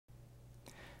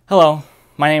Hello,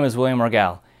 my name is William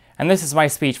Rogal, and this is my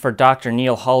speech for Dr.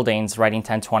 Neil Haldane's Writing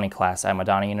 1020 class at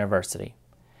Madonna University.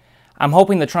 I'm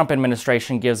hoping the Trump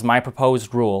administration gives my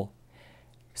proposed rule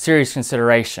serious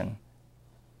consideration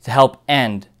to help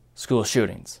end school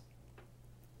shootings.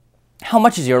 How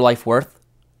much is your life worth?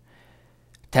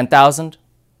 10,000?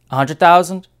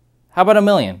 100,000? How about $1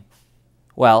 million?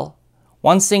 Well,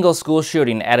 one single school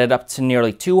shooting added up to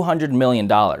nearly $200 million.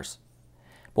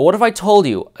 But what if I told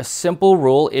you a simple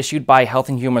rule issued by Health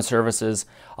and Human Services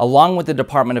along with the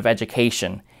Department of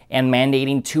Education and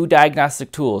mandating 2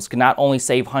 diagnostic tools could not only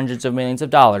save hundreds of millions of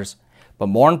dollars, but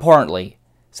more importantly,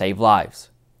 save lives.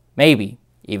 Maybe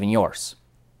even yours.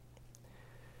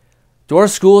 Do our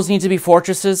schools need to be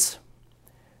fortresses?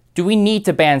 Do we need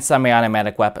to ban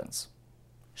semi-automatic weapons?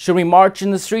 Should we march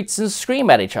in the streets and scream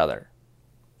at each other?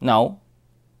 No,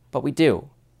 but we do.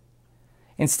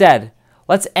 Instead,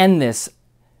 let's end this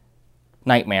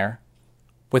nightmare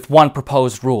with one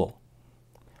proposed rule.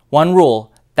 One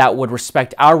rule that would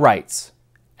respect our rights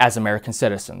as American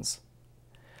citizens.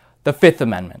 The Fifth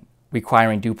Amendment,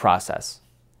 requiring due process.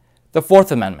 The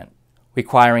Fourth Amendment,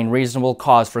 requiring reasonable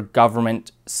cause for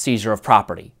government seizure of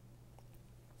property.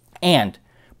 And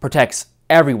protects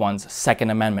everyone's Second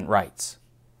Amendment rights.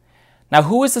 Now,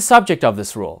 who is the subject of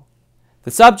this rule? The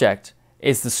subject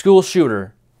is the school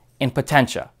shooter in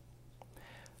potentia,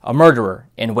 a murderer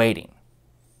in waiting.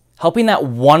 Helping that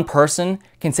one person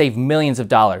can save millions of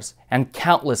dollars and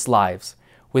countless lives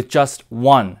with just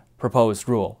one proposed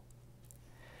rule.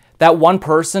 That one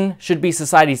person should be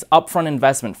society's upfront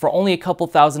investment for only a couple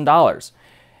 $1,000s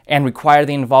and require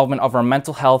the involvement of our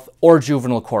mental health or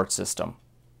juvenile court system.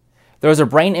 There is a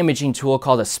brain imaging tool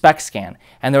called a SPECT scan,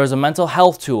 and there is a mental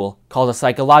health tool called a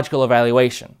psychological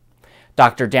evaluation.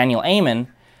 Dr. Daniel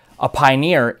Amen, a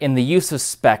pioneer in the use of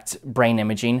SPECT brain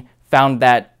imaging, found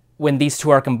that when these two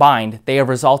are combined, they have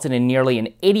resulted in nearly an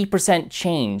 80%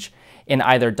 change in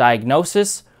either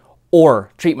diagnosis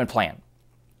or treatment plan.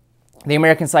 The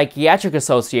American Psychiatric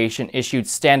Association issued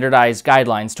standardized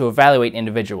guidelines to evaluate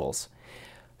individuals.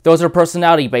 Those are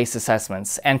personality-based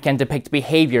assessments and can depict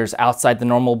behaviors outside the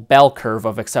normal bell curve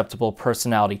of acceptable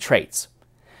personality traits.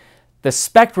 The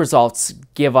SPECT results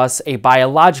give us a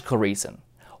biological reason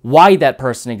why that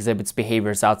person exhibits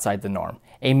behaviors outside the norm,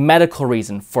 a medical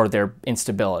reason for their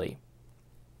instability.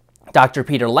 Dr.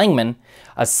 Peter Langman,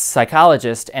 a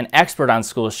psychologist and expert on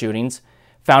school shootings,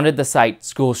 founded the site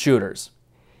School Shooters.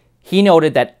 He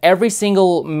noted that every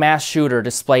single mass shooter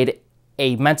displayed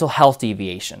a mental health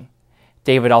deviation.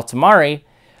 David Altamari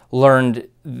learned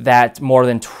that more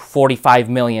than $45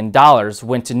 million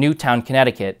went to Newtown,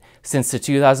 Connecticut since the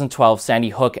 2012 Sandy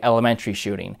Hook Elementary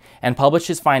shooting and published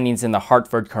his findings in the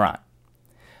Hartford Courant.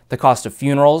 The cost of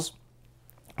funerals,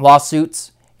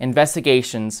 lawsuits,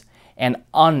 investigations, and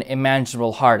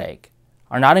unimaginable heartache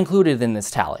are not included in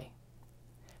this tally.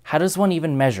 How does one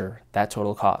even measure that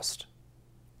total cost?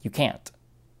 You can't.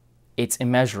 It's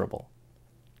immeasurable.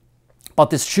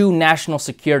 But this true national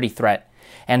security threat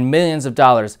and millions of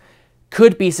dollars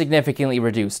could be significantly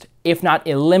reduced, if not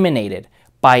eliminated,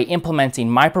 by implementing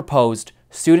my proposed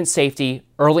Student Safety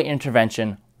Early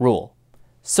Intervention Rule,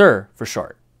 SIR for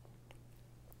short.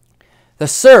 The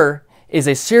SIR is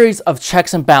a series of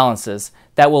checks and balances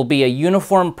that will be a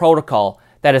uniform protocol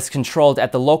that is controlled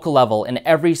at the local level in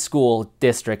every school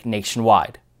district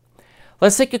nationwide.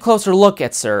 Let's take a closer look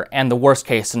at SIR and the worst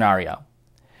case scenario.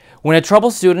 When a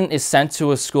troubled student is sent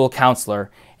to a school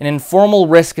counselor, an informal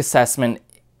risk assessment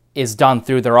is done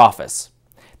through their office.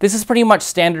 This is pretty much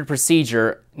standard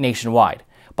procedure nationwide,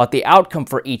 but the outcome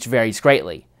for each varies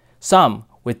greatly, some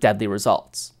with deadly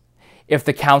results. If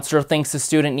the counselor thinks the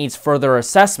student needs further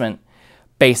assessment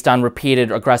based on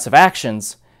repeated aggressive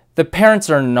actions, the parents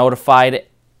are notified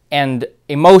and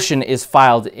a motion is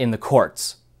filed in the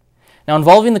courts. Now,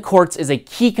 involving the courts is a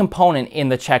key component in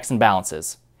the checks and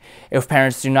balances. If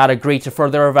parents do not agree to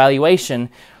further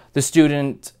evaluation, the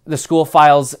school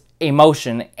files a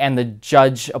motion and the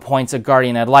judge appoints a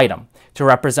guardian ad litem to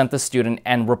represent the student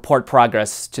and report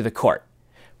progress to the court.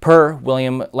 Per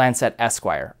William Lancet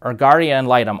Esquire, or guardian ad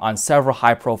litem on several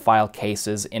high-profile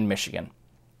cases in Michigan.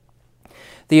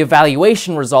 The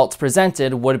evaluation results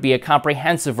presented would be a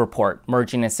comprehensive report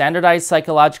merging a standardized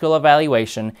psychological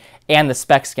evaluation and the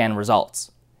SPECT scan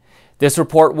results. This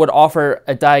report would offer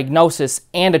a diagnosis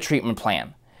and a treatment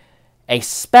plan. A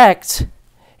SPECT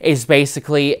is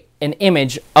basically an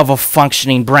image of a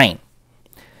functioning brain.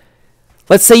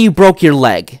 Let's say you broke your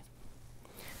leg.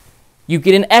 You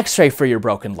get an x-ray for your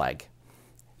broken leg.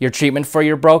 Your treatment for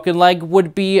your broken leg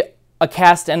would be a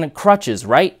cast and crutches,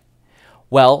 right?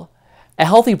 Well, a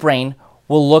healthy brain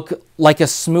will look like a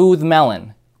smooth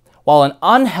melon while an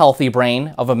unhealthy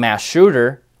brain of a mass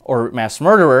shooter or mass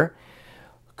murderer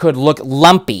could look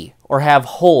lumpy or have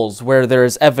holes where there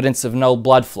is evidence of no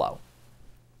blood flow.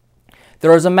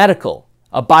 There is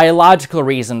a biological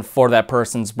reason for that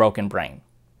person's broken brain.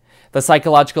 The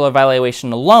psychological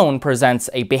evaluation alone presents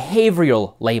a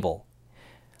behavioral label.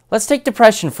 Let's take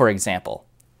depression, for example.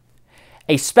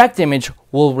 A SPECT image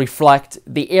will reflect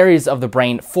the areas of the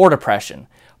brain for depression,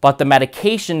 but the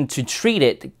medication to treat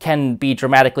it can be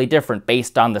dramatically different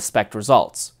based on the SPECT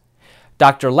results.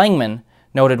 Dr. Langman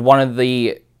noted one of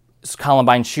the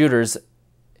Columbine shooters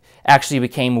actually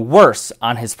became worse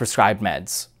on his prescribed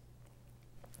meds.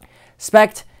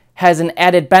 SPECT has an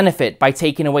added benefit by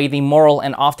taking away the moral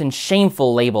and often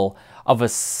shameful label of a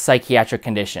psychiatric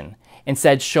condition,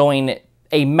 instead showing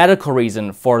a medical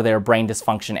reason for their brain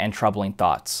dysfunction and troubling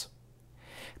thoughts.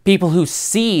 People who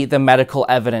see the medical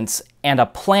evidence and a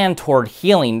plan toward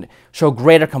healing show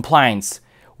greater compliance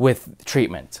with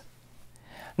treatment.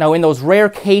 Now, in those rare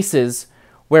cases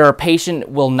where a patient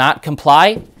will not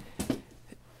comply,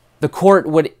 the court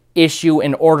would issue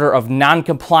an order of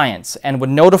non-compliance and would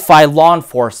notify law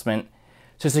enforcement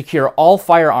to secure all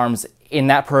firearms in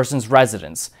that person's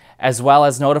residence, as well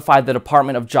as notify the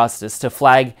Department of Justice to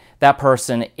flag that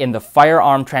person in the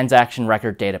Firearm Transaction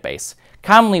Record Database,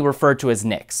 commonly referred to as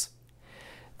NICS.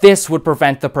 This would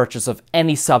prevent the purchase of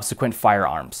any subsequent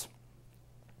firearms.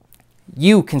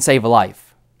 You can save a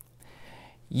life.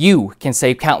 You can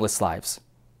save countless lives.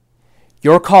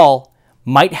 Your call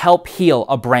might help heal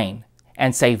a brain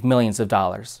and save millions of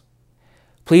dollars.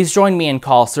 Please join me and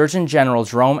call Surgeon General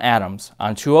Jerome Adams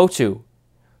on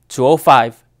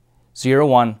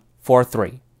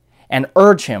 202-205-0143 and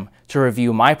urge him to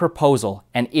review my proposal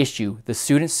and issue the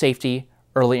Student Safety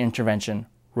Early Intervention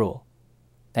Rule.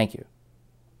 Thank you.